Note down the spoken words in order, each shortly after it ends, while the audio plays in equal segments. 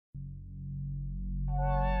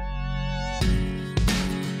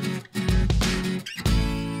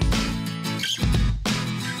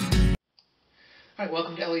Alright,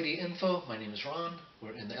 welcome to LED Info. My name is Ron.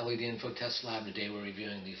 We're in the LED Info test lab today. We're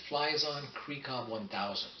reviewing the Phlizon Cree COB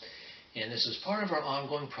 1000. And this is part of our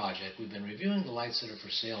ongoing project. We've been reviewing the lights that are for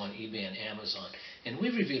sale on eBay and Amazon. And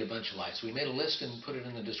we've reviewed a bunch of lights. We made a list and put it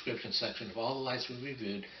in the description section of all the lights we've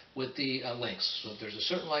reviewed with the links. So if there's a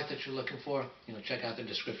certain light that you're looking for, check out the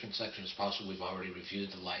description section. It's possible we've already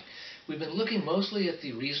reviewed the light. We've been looking mostly at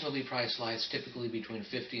the reasonably priced lights, typically between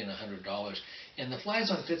 $50 and $100. And the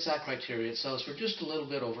Phlizon fits that criteria. It sells for just a little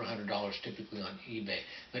bit over $100 typically on eBay.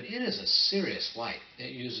 But it is a serious light.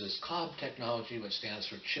 It uses COB technology, which stands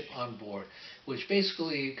for chip on board, which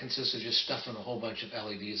basically consists of just stuffing a whole bunch of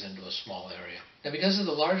LEDs into a small area. Now, because of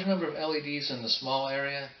the large number of LEDs in the small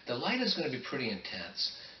area, the light is going to be pretty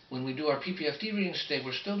intense. When we do our PPFD readings today,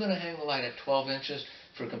 we're still going to hang the light at 12 inches.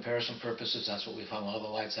 For comparison purposes, that's what we've hung all the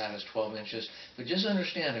lights at, is 12 inches. But just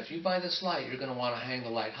understand, if you buy this light, you're going to want to hang the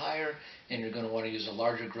light higher, and you're going to want to use a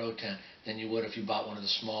larger grow tent than you would if you bought one of the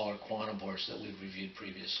smaller quantum boards that we've reviewed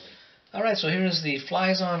previously. Alright, so here's the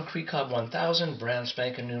Phlizon Cree COB 1000, brand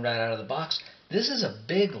spanking new right out of the box. This is a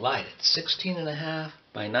big light. It's 16.5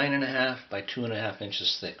 by 9.5 by 2.5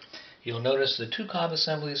 inches thick. You'll notice the two COB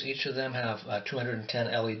assemblies, each of them have 210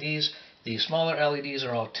 LEDs. The smaller LEDs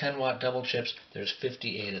are all 10-watt double chips. There's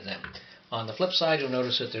 58 of them. On the flip side, you'll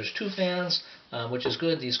notice that there's two fans, which is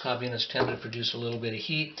good. These COB units tend to produce a little bit of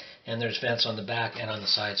heat, and there's vents on the back and on the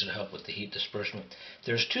sides to help with the heat disbursement.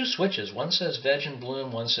 There's two switches. One says Veg and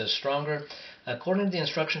Bloom, one says Stronger. According to the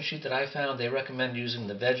instruction sheet that I found, they recommend using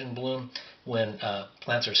the Veg and Bloom when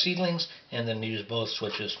plants are seedlings, and then use both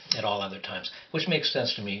switches at all other times, which makes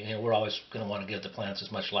sense to me. We're always going to want to give the plants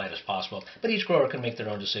as much light as possible, but each grower can make their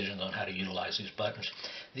own decisions on how to utilize these buttons.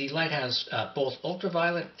 The light has both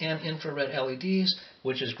ultraviolet and infrared LEDs,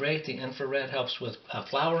 which is great. The infrared helps with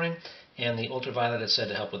flowering, and the ultraviolet is said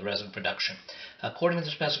to help with resin production. According to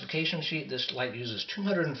the specification sheet, this light uses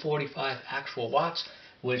 245 actual watts,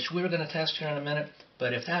 which we're going to test here in a minute.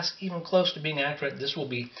 But if that's even close to being accurate, this will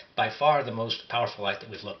be by far the most powerful light that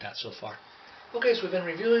we've looked at so far. Okay, so we've been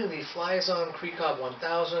reviewing the Phlizon Cree COB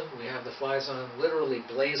 1000. We have the Phlizon literally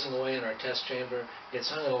blazing away in our test chamber. It's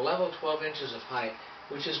hung at a level 12 inches of height,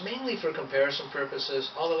 which is mainly for comparison purposes.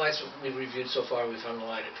 All the lights that we've reviewed so far, we've hung the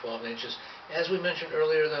light at 12 inches. As we mentioned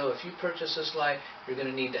earlier, though, if you purchase this light, you're going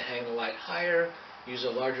to need to hang the light higher, use a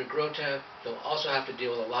larger grow tent. You'll also have to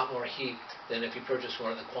deal with a lot more heat than if you purchase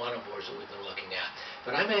one of the quantum boards that we've been looking at.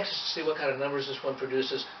 But I'm anxious to see what kind of numbers this one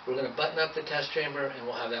produces. We're going to button up the test chamber, and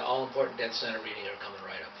we'll have that all-important dead center reading here coming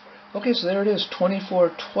right up for you. Okay, so there it is,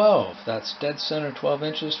 2412. That's dead center 12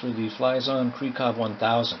 inches for the Phlizon Cree COB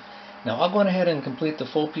 1000. Now I'll go ahead and complete the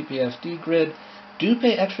full PPFD grid. Do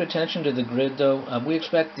pay extra attention to the grid, though. We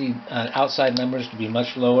expect the outside numbers to be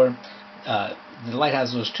much lower. The light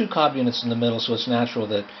has those two COB units in the middle, so it's natural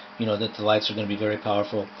that that the lights are going to be very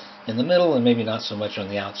powerful in the middle and maybe not so much on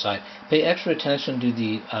the outside. Pay extra attention to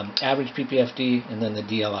the average PPFD and then the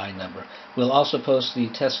DLI number. We'll also post the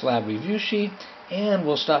test lab review sheet, and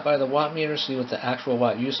we'll stop by the watt meter, see what the actual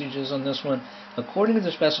watt usage is on this one. According to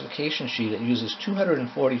the specification sheet, it uses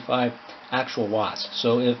 245 actual watts.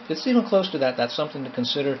 So if it's even close to that, that's something to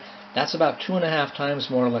consider. That's about 2.5 times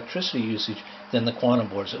more electricity usage than the quantum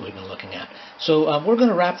boards that we've been looking at. So we're going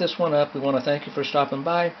to wrap this one up. We want to thank you for stopping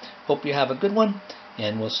by. Hope you have a good one,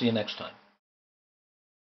 and we'll see you next time.